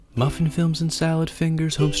Muffin Films and Salad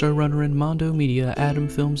Fingers, Homestar Runner and Mondo Media, Atom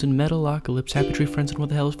Films and Metalocalypse, Happy Tree Friends, and What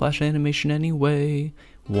the Hell is Flash Animation Anyway?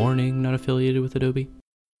 Warning, not affiliated with Adobe.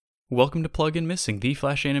 Welcome to Plug and Missing, the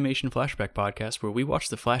Flash Animation Flashback podcast, where we watch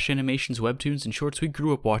the Flash Animations, webtoons, and shorts we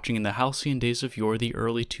grew up watching in the halcyon days of yore, the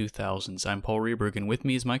early 2000s. I'm Paul Rieberg, and with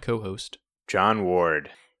me is my co-host, John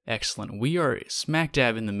Ward. Excellent. We are smack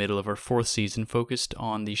dab in the middle of our fourth season, focused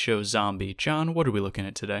on the show Zombie. John, what are we looking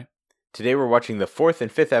at today? Today we're watching the fourth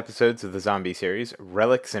and fifth episodes of the Zombie series,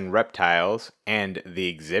 Relics and Reptiles, and The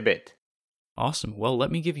Exhibit. Awesome. Well,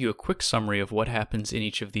 let me give you a quick summary of what happens in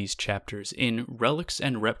each of these chapters. In Relics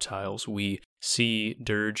and Reptiles, we see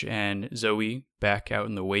Dirge and Zoe back out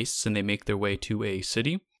in the wastes, and they make their way to a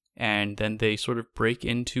city, and then they sort of break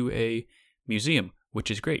into a museum,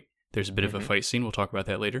 which is great. There's a bit of a fight scene. We'll talk about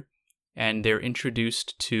that later. And they're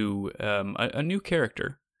introduced to a new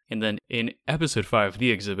character. And then in episode 5,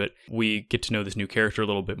 The Exhibit, we get to know this new character a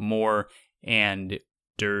little bit more, and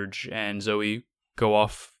Dirge and Zoe go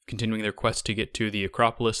off continuing their quest to get to the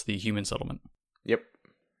Acropolis, the human settlement. Yep.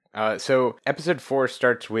 So episode 4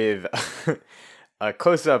 starts with a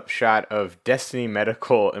close-up shot of Destiny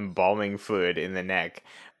Medical embalming fluid in the neck.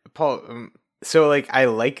 Paul, I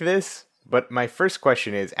like this, but my first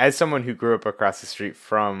question is, as someone who grew up across the street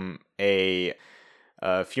from a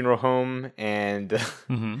funeral home, and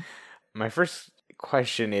my first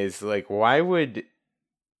question is, why would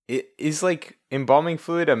is embalming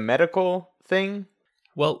fluid a medical thing?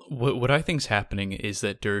 Well, what I think's happening is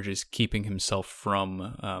that Dirge is keeping himself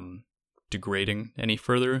from degrading any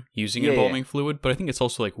further using embalming fluid, but I think it's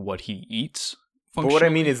also what he eats. But what I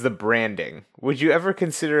mean is the branding. Would you ever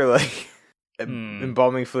consider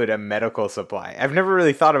embalming fluid a medical supply? I've never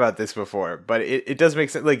really thought about this before, but it does make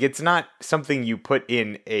sense. It's not something you put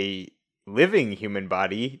in a living human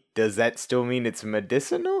body. Does that still mean it's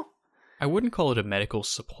medicinal? I wouldn't call it a medical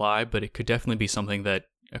supply, but it could definitely be something that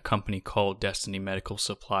a company called Destiny Medical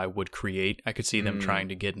Supply would create. I could see them trying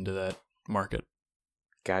to get into that market.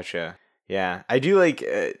 Gotcha. Yeah, I do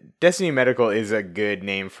Destiny Medical is a good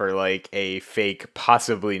name for a fake,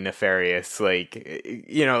 possibly nefarious,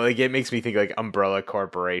 it makes me think Umbrella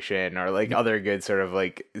Corporation or other good sort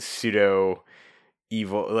of pseudo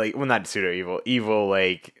evil, not pseudo evil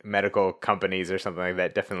medical companies or something like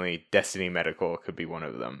that. Definitely Destiny Medical could be one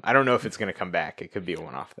of them. I don't know if it's going to come back. It could be a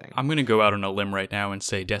one-off thing. I'm going to go out on a limb right now and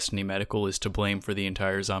say Destiny Medical is to blame for the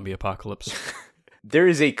entire zombie apocalypse. There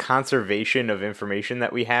is a conservation of information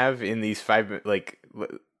that we have in these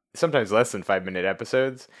sometimes less than 5-minute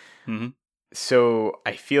episodes. Mm-hmm. So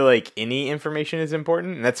I feel like any information is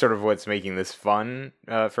important, and that's sort of what's making this fun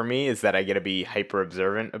for me, is that I get to be hyper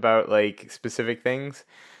observant about specific things.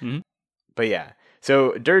 Mm-hmm. But yeah,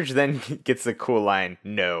 so Dirge then gets the cool line,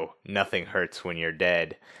 "No, nothing hurts when you're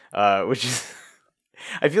dead," which is,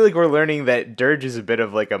 I feel like we're learning that Dirge is a bit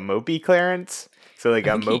of a mopey Clarence, so a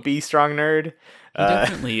mopey strong nerd. He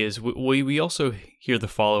definitely is. We also hear the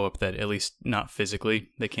follow-up that, at least not physically,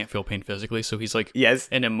 they can't feel pain physically, so he's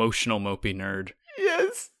an emotional mopey nerd.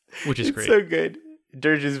 Yes. Which is great. So good.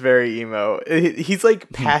 Dirge is very emo. He's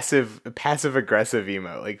passive-aggressive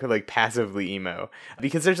emo, passively emo.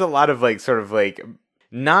 Because there's a lot of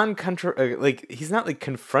he's not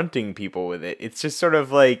confronting people with it. It's just sort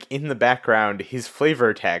of in the background, his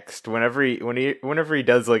flavor text whenever he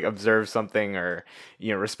does observe something or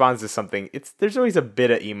responds to something. There's always a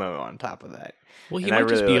bit of emo on top of that. Well, he might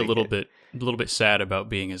just be a little bit sad about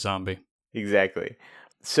being a zombie. Exactly.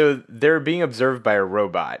 So they're being observed by a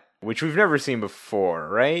robot, which we've never seen before,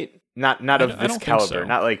 right? Not of this caliber,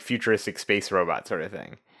 not futuristic space robot sort of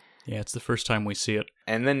thing. Yeah, it's the first time we see it.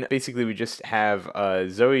 And then basically we just have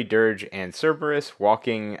Zoe, Dirge, and Cerberus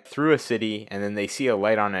walking through a city, and then they see a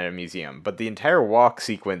light on at a museum. But the entire walk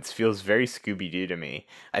sequence feels very Scooby-Doo to me.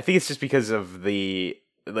 I think it's just because of the,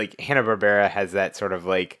 Hanna-Barbera has that sort of,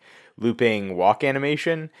 looping walk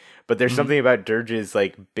animation, but there's something about Dirge's,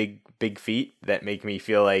 big feet that make me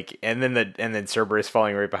feel and then Cerberus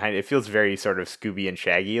falling right behind it. It feels very sort of Scooby and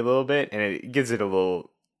Shaggy a little bit, and it gives it a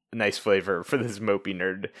little nice flavor for this mopey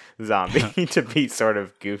nerd zombie to be sort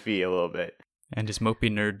of goofy a little bit. And his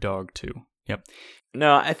mopey nerd dog too. Yep.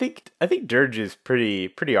 No, I think Dirge is pretty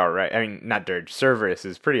alright. I mean, not Dirge, Cerberus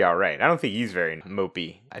is pretty alright. I don't think he's very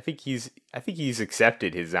mopey. I think he's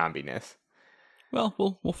accepted his zombiness. Well,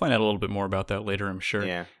 we'll find out a little bit more about that later, I'm sure.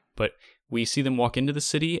 Yeah. But we see them walk into the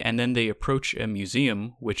city, and then they approach a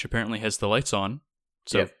museum, which apparently has the lights on.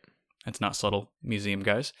 So That's not subtle, museum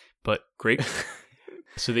guys, but great.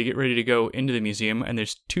 So they get ready to go into the museum, and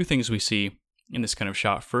there's two things we see in this kind of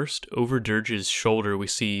shot. First, over Dirge's shoulder, we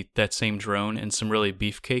see that same drone and some really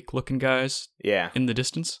beefcake-looking guys in the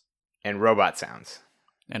distance. And robot sounds.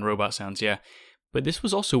 and robot sounds, yeah. But this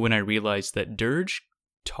was also when I realized that Dirge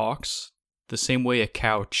talks the same way a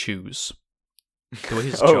cow chews. The way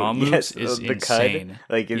his jaw moves is the insane. Cud,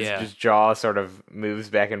 like his just jaw sort of moves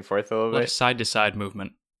back and forth a little bit. Side to side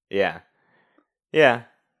movement. Yeah. Yeah.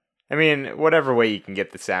 I mean, whatever way you can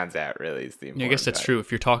get the sounds out really is the important I guess that's true.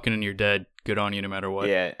 If you're talking and you're dead, good on you no matter what.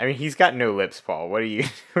 Yeah. I mean, he's got no lips, Paul. What are you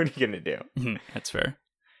going to do? That's fair.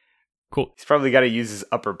 Cool. He's probably got to use his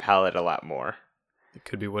upper palate a lot more. It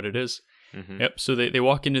could be what it is. Mm-hmm. Yep, so they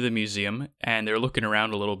walk into the museum, and they're looking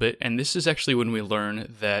around a little bit, and this is actually when we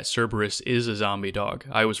learn that Cerberus is a zombie dog.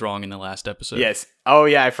 I was wrong in the last episode. Yes. Oh,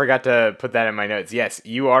 yeah, I forgot to put that in my notes. Yes,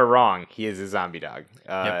 you are wrong. He is a zombie dog.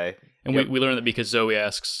 Yep. And we learn that because Zoe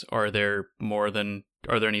asks, are there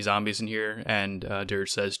any zombies in here? And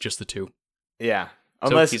Dirge says, just the two. Yeah.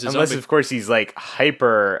 Unless of course, he's, like,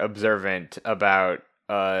 hyper observant about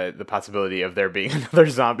the possibility of there being another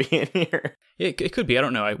zombie in here. Yeah, it could be. I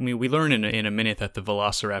don't know. I mean, we learn in a minute that the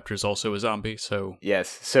Velociraptor is also a zombie. So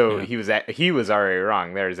yes, so yeah. he was already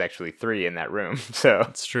wrong. There's actually 3 in that room. So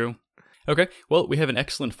that's true. Okay, well, we have an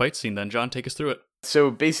excellent fight scene then. John, take us through it.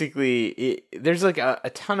 So basically, there's like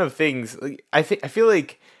a ton of things. Like, I feel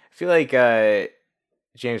like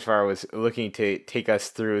James Farr was looking to take us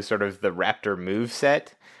through sort of the Raptor move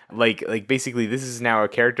set. Like basically this is now a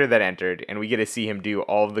character that entered, and we get to see him do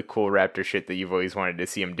all of the cool Raptor shit that you've always wanted to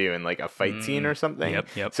see him do in like a fight scene or something.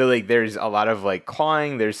 Yep. So like there's a lot of like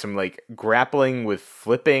clawing, there's some like grappling with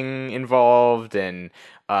flipping involved, and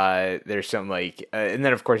there's some like and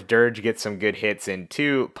then of course Dirge gets some good hits and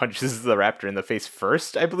 2 punches the Raptor in the face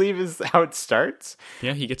first, I believe is how it starts.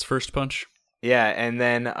 Yeah, he gets first punch. Yeah, and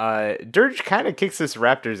then Dirge kind of kicks this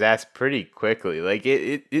Raptor's ass pretty quickly. Like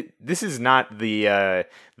this is not the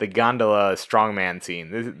gondola strongman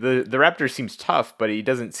scene. The Raptor seems tough, but he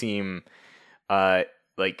doesn't seem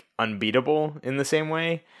like unbeatable in the same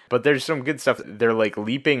way. But there's some good stuff. They're like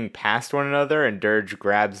leaping past one another, and Dirge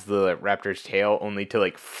grabs the Raptor's tail only to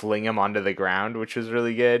like fling him onto the ground, which was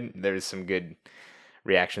really good. There's some good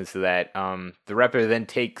reactions to that. The Raptor then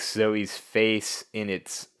takes Zoe's face in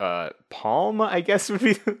its palm, I guess would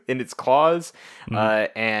be in its claws,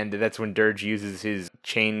 and that's when Dirge uses his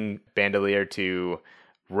chain bandolier to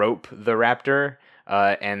rope the Raptor,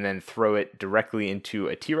 and then throw it directly into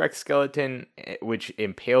a T-Rex skeleton, which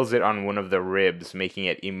impales it on one of the ribs, making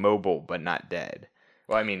it immobile but not dead.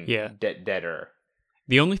 Well, I mean, deader.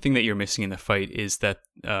 The only thing that you're missing in the fight is that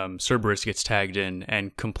Cerberus gets tagged in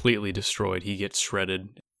and completely destroyed. He gets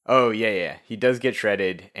shredded. Oh, yeah. He does get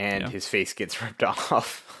shredded, and his face gets ripped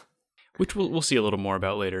off. Which we'll see a little more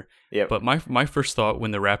about later. Yeah. But my first thought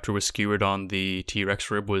when the Raptor was skewered on the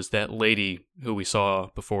T-Rex rib was that lady who we saw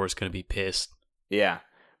before is going to be pissed. Yeah.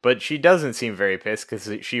 But she doesn't seem very pissed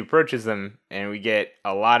because she approaches them, and we get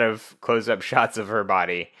a lot of close-up shots of her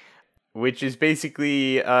body, which is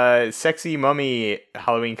basically a sexy mummy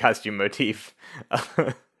Halloween costume motif.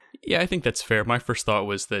 Yeah, I think that's fair. My first thought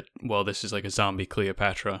was that, well, this is like a zombie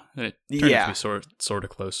Cleopatra, and it turned out to be sort of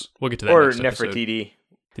close. We'll get to that next episode. Or Nefertiti.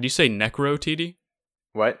 Did you say Necro-TD?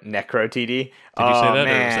 What? Necro-TD? Did you say that,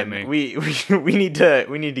 man. or was that me? We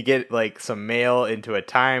need to get like some mail into a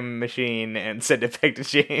time machine and send it back to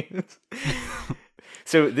James.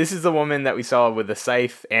 So this is the woman that we saw with the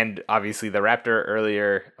scythe and obviously the Raptor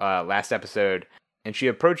earlier last episode, and she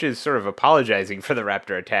approaches sort of apologizing for the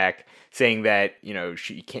Raptor attack, saying that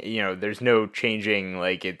she can't, there's no changing,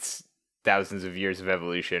 like it's thousands of years of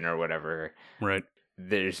evolution or whatever. Right.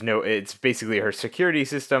 It's basically her security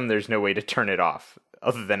system. There's no way to turn it off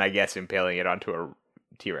other than, I guess, impaling it onto a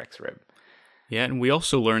T-Rex rib. Yeah, and we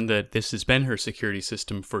also learned that this has been her security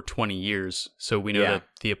system for 20 years, so we know that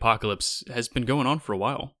the apocalypse has been going on for a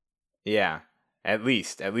while. Yeah, at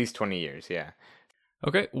least 20 years, yeah.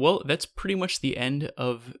 Okay, well, that's pretty much the end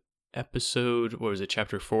of episode, what was it,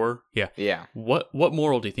 chapter 4? Yeah. Yeah. What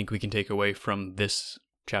moral do you think we can take away from this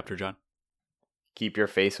chapter, John? Keep your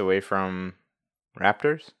face away from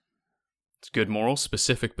raptors? It's good moral,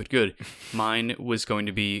 specific but good. Mine was going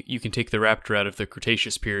to be, you can take the raptor out of the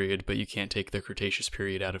Cretaceous period, but you can't take the Cretaceous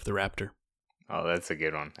period out of the raptor. Oh, that's a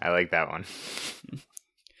good one. I like that one.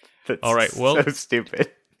 That's all right, well, so stupid,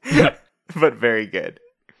 but very good.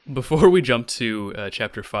 Before we jump to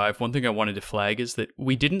chapter 5, one thing I wanted to flag is that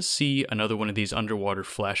we didn't see another one of these underwater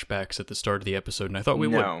flashbacks at the start of the episode, and I thought we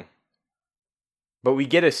would. No. But we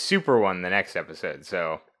get a super one the next episode,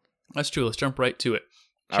 so... That's true. Let's jump right to it.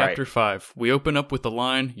 Chapter 5. We open up with the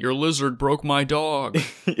line, "Your lizard broke my dog."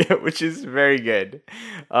 Yeah, which is very good.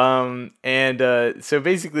 So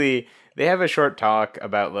basically, they have a short talk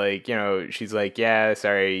about, like, she's like, yeah,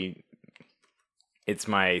 sorry, it's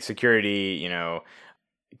my security,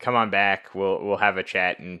 come on back. We'll have a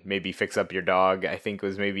chat and maybe fix up your dog, I think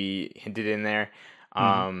was maybe hinted in there.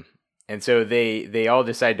 And so they all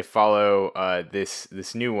decide to follow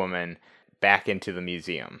this new woman back into the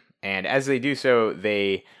museum. And as they do so,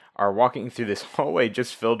 they are walking through this hallway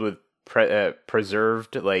just filled with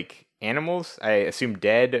preserved like animals. I assume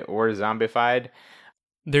dead or zombified.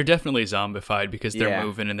 They're definitely zombified because they're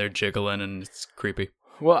moving and they're jiggling and it's creepy.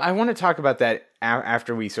 Well, I want to talk about that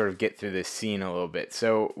after we sort of get through this scene a little bit.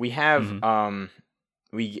 So we have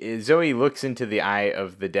Zoe looks into the eye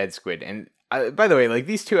of the dead squid, and by the way, like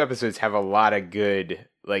these 2 episodes have a lot of good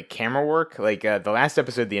like camera work. Like the last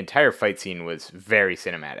episode, the entire fight scene was very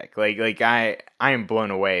cinematic. Like I am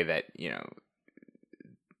blown away that you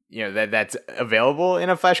know that's available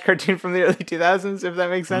in a Flash cartoon from the early 2000s, if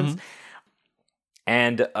that makes sense.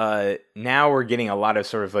 And now we're getting a lot of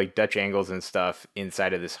sort of like Dutch angles and stuff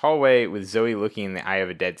inside of this hallway with Zoe looking in the eye of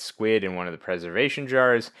a dead squid in one of the preservation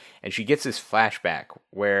jars. And she gets this flashback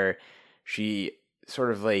where she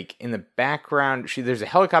sort of like in the background, there's a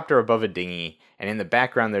helicopter above a dinghy. And in the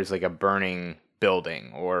background, there's like a burning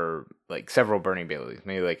building or like several burning buildings,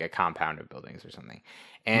 maybe like a compound of buildings or something.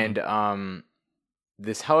 And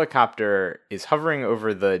this helicopter is hovering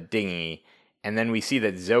over the dinghy. And then we see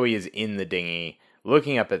that Zoe is in the dinghy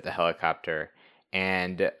looking up at the helicopter,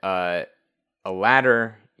 and a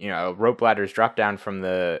ladder, a rope ladder is dropped down from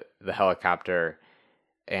the helicopter,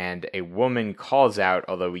 and a woman calls out,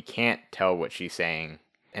 although we can't tell what she's saying.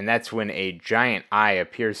 And that's when a giant eye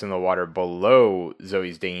appears in the water below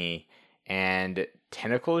Zoe's dinghy, and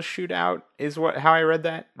tentacles shoot out, is how I read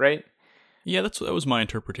that, right? Yeah, that was my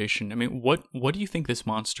interpretation. I mean, what do you think this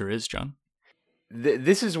monster is, John?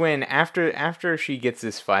 This is when, after she gets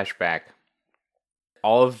this flashback,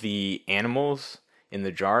 all of the animals in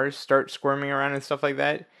the jars start squirming around and stuff like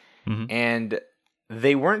that. And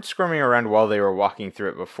they weren't squirming around while they were walking through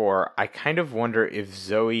it before. I kind of wonder if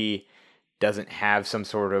Zoe doesn't have some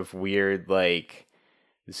sort of weird, like,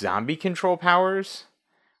 zombie control powers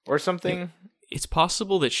or something. It's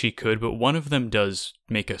possible that she could, but one of them does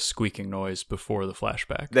make a squeaking noise before the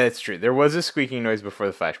flashback. That's true. There was a squeaking noise before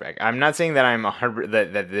the flashback. I'm not saying that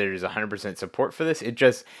that there's 100% support for this. It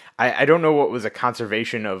just I don't know what was a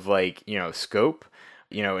conservation of like, scope,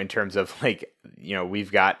 in terms of like,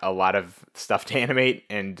 we've got a lot of stuff to animate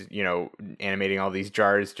and, animating all these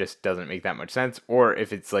jars just doesn't make that much sense, or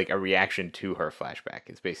if it's like a reaction to her flashback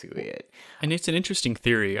is basically it. And it's an interesting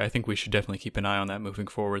theory. I think we should definitely keep an eye on that moving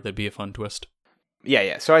forward. That'd be a fun twist.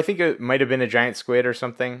 Yeah. So I think it might have been a giant squid or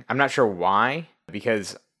something. I'm not sure why,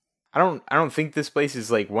 because I don't think this place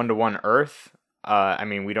is like 1-to-1 Earth. I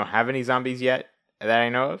mean, we don't have any zombies yet that I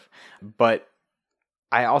know of, but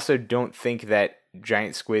I also don't think that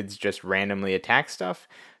giant squids just randomly attack stuff.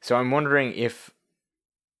 So I'm wondering if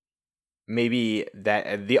maybe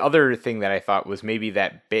that the other thing that I thought was maybe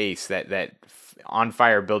that base, that on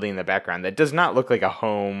fire building in the background that does not look like a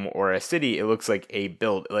home or a city. It looks like a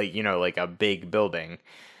like a big building.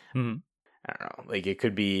 I don't know. Like it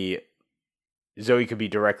could be, Zoe could be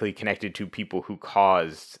directly connected to people who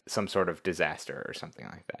caused some sort of disaster or something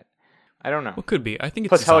like that. I don't know. Well, could be. I think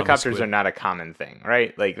it's plus helicopters are not a common thing,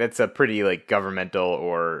 right? Like that's a pretty like governmental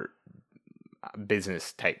or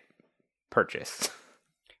business type purchase.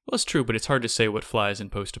 Well, it's true, but it's hard to say what flies in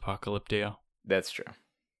post-apocalyptia. That's true.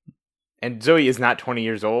 And Zoe is not 20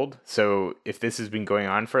 years old, so if this has been going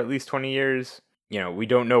on for at least 20 years, we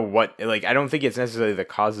don't know what, like, I don't think it's necessarily the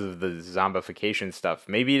cause of the zombification stuff.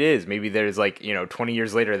 Maybe it is. Maybe there's, like, 20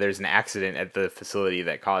 years later, there's an accident at the facility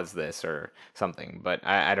that caused this or something, but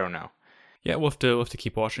I don't know. Yeah, we'll have to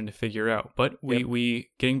keep watching to figure out. But we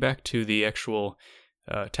getting back to the actual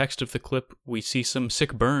text of the clip, we see some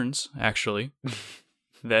sick burns, actually,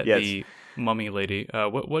 that the mummy lady,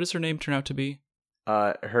 what does her name turn out to be?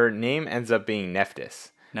 Her name ends up being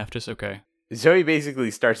Nephthys. Nephthys, okay. Zoe basically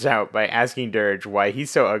starts out by asking Dirge why he's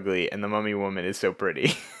so ugly and the mummy woman is so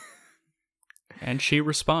pretty. And she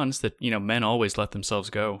responds that, men always let themselves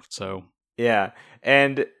go, so... Yeah,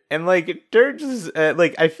 and like, Dirge is,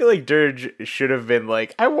 I feel like Dirge should have been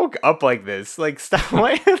like, I woke up like this, like, stop,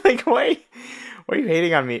 why are you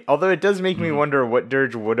hating on me? Although it does make me wonder what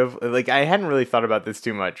Dirge would have, like, I hadn't really thought about this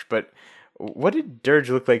too much, but... What did Dirge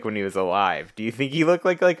look like when he was alive? Do you think he looked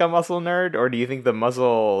like a muscle nerd, or do you think the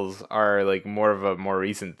muscles are like more of a more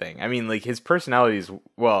recent thing? I mean, like his personalities,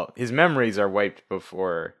 his memories are wiped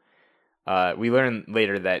before. We learn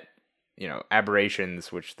later that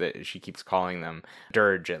aberrations, which she keeps calling them,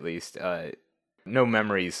 Dirge at least, no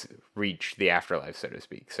memories reach the afterlife, so to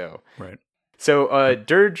speak. So right. So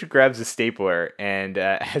Dirge grabs a stapler and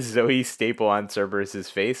has Zoe staple on Cerberus's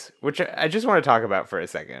face, which I just want to talk about for a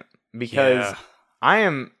second. Because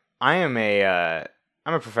I'm a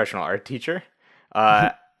professional art teacher.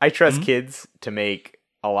 I trust kids to make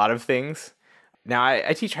a lot of things. Now,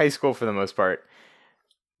 I teach high school for the most part,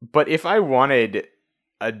 but if I wanted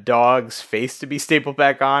a dog's face to be stapled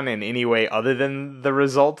back on in any way other than the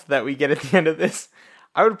result that we get at the end of this,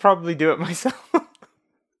 I would probably do it myself.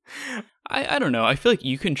 I don't know. I feel like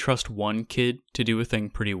you can trust one kid to do a thing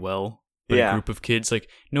pretty well. But Yeah. a group of kids, like,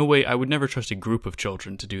 no way, I would never trust a group of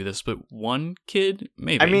children to do this, but one kid,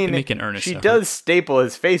 maybe. I mean, can make an earnest she effort. does staple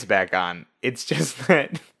his face back on. It's just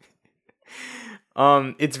that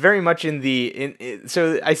it's very much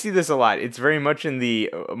so I see this a lot. It's very much in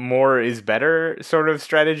the more is better sort of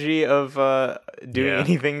strategy of doing Yeah.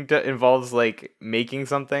 anything that involves like making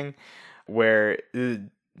something, where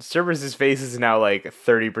Cerberus's face is now like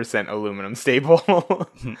 30% aluminum staple.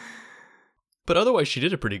 But otherwise, she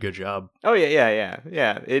did a pretty good job. Oh yeah.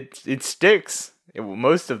 It sticks.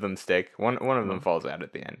 Most of them stick. One of them falls out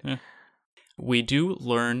at the end. Yeah. We do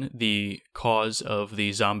learn the cause of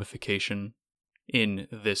the zombification in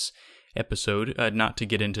this episode. Not to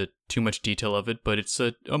get into too much detail of it, but it's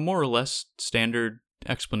a more or less standard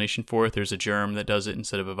explanation for it. There's a germ that does it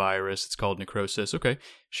instead of a virus. It's called necrosis. Okay,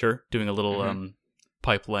 sure. Doing a little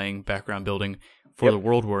pipe laying, background building for the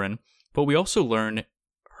world we're in. But we also learn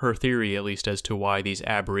her theory, at least, as to why these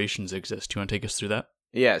aberrations exist. Do you want to take us through that?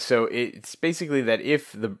 Yeah, so it's basically that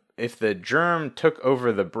if the germ took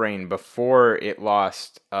over the brain before it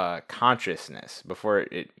lost consciousness, before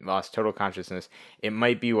it lost total consciousness, it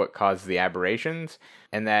might be what caused the aberrations,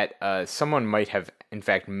 and that someone might have in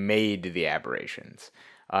fact made the aberrations.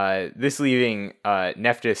 This leaving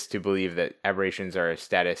Nephthys to believe that aberrations are a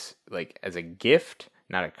status like as a gift,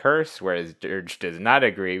 not a curse, whereas Dirge does not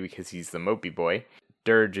agree because he's the mopey boy.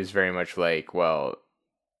 Dirge is very much like, well,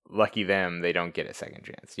 lucky them, they don't get a second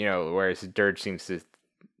chance. Whereas Dirge seems to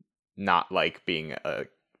not like being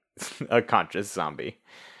a conscious zombie.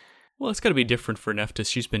 Well, it's got to be different for Nephthys.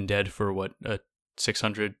 She's been dead for,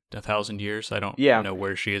 600, 1,000 years? I don't know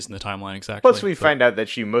where she is in the timeline exactly. Plus, we find out that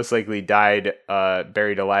she most likely died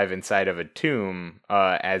buried alive inside of a tomb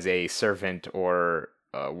as a servant or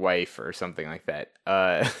a wife or something like that.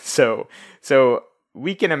 So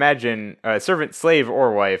we can imagine servant, slave,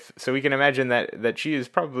 or wife. So we can imagine that she has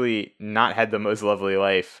probably not had the most lovely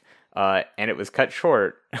life, and it was cut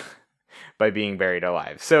short by being buried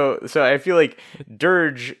alive. So I feel like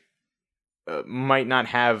Dirge might not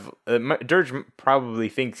have. Dirge probably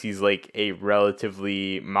thinks he's like a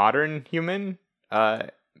relatively modern human,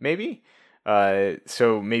 maybe.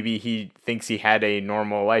 So maybe he thinks he had a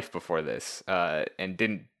normal life before this, and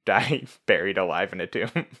didn't die buried alive in a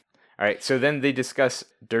tomb. All right, so then they discuss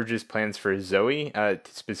Dirge's plans for Zoe,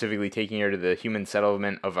 specifically taking her to the human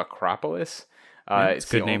settlement of Acropolis.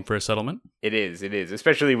 It's a good name for a settlement. It is,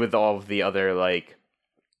 especially with all of the other,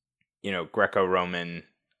 Greco-Roman,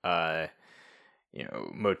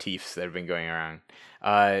 motifs that have been going around.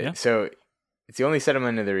 So it's the only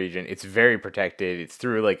settlement in the region. It's very protected. It's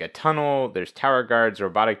through, a tunnel. There's tower guards,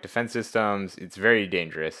 robotic defense systems. It's very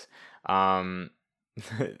dangerous.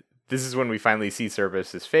 This is when we finally see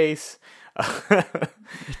Cerberus's face.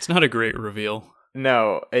 It's not a great reveal.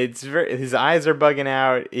 No, his eyes are bugging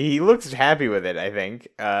out. He looks happy with it, I think.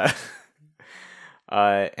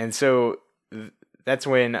 And so that's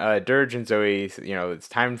when Dirge and Zoe, it's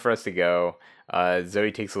time for us to go.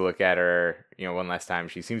 Zoe takes a look at her, one last time.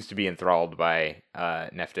 She seems to be enthralled by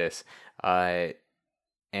Nephthys.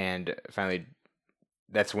 And finally,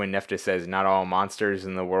 that's when Nephthys says not all monsters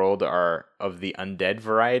in the world are of the undead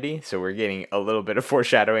variety. So we're getting a little bit of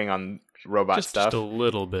foreshadowing on robot stuff. Just a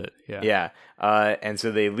little bit, yeah. Yeah. And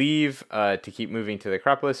so they leave to keep moving to the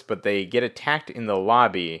Acropolis, but they get attacked in the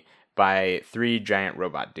lobby by 3 giant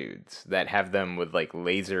robot dudes that have them with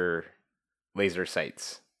laser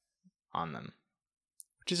sights on them.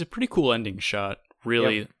 Which is a pretty cool ending shot.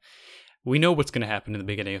 Really, Yep. We know what's going to happen in the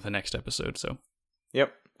beginning of the next episode, so.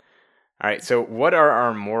 Yep. All right, so what are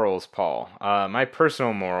our morals, Paul? My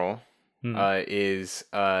personal moral is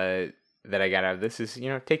that I got out of this is,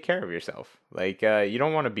 take care of yourself. You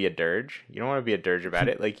don't want to be a dirge. You don't want to be a dirge about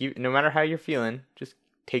it. No matter how you're feeling, just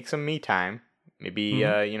take some me time. Maybe,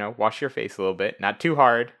 wash your face a little bit. Not too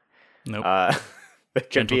hard. Nope.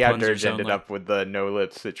 That could be how Dirge ended up with the no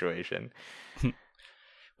lips situation.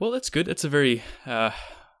 Well, that's good. That's a very, I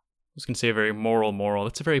was going to say a very moral.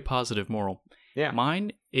 That's a very positive moral. Yeah.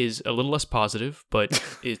 Mine is a little less positive, but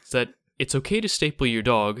it's that it's okay to staple your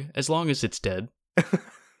dog as long as it's dead.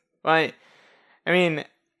 I mean,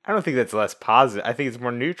 I don't think that's less positive. I think it's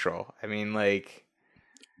more neutral. I mean,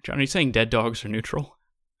 John, are you saying dead dogs are neutral?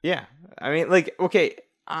 Yeah. I mean, okay,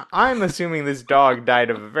 I'm assuming this dog died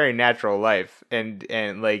of a very natural life, and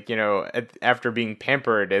like, after being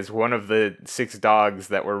pampered as one of the 6 dogs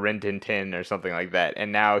that were Rin Tin Tin or something like that,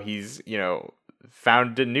 and now he's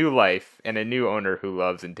found a new life and a new owner who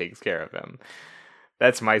loves and takes care of him.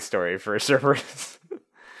 That's my story for Cerberus.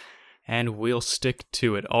 And we'll stick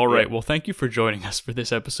to it. All right. Well, thank you for joining us for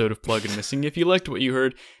this episode of Plug and Missing. If you liked what you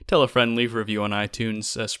heard, tell a friend, leave a review on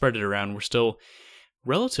iTunes, spread it around. We're still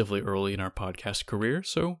relatively early in our podcast career,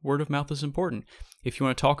 so word of mouth is important. If you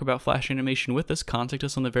want to talk about Flash animation with us, contact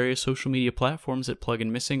us on the various social media platforms at Plug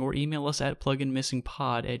and Missing, or email us at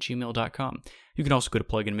plugandmissingpod@gmail.com. You can also go to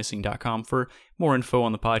plugandmissing.com for more info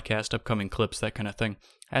on the podcast, upcoming clips, that kind of thing.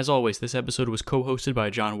 As always, this episode was co-hosted by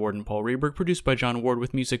John Ward and Paul Reberg, produced by John Ward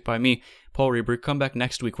with music by me, Paul Reberg. Come back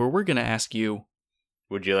next week where we're going to ask you,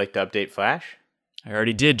 would you like to update Flash? I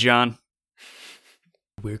already did, John.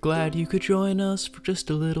 We're glad you could join us for just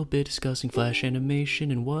a little bit discussing Flash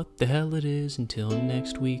animation and what the hell it is. Until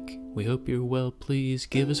next week, we hope you're well. Please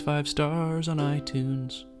give us 5 stars on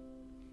iTunes.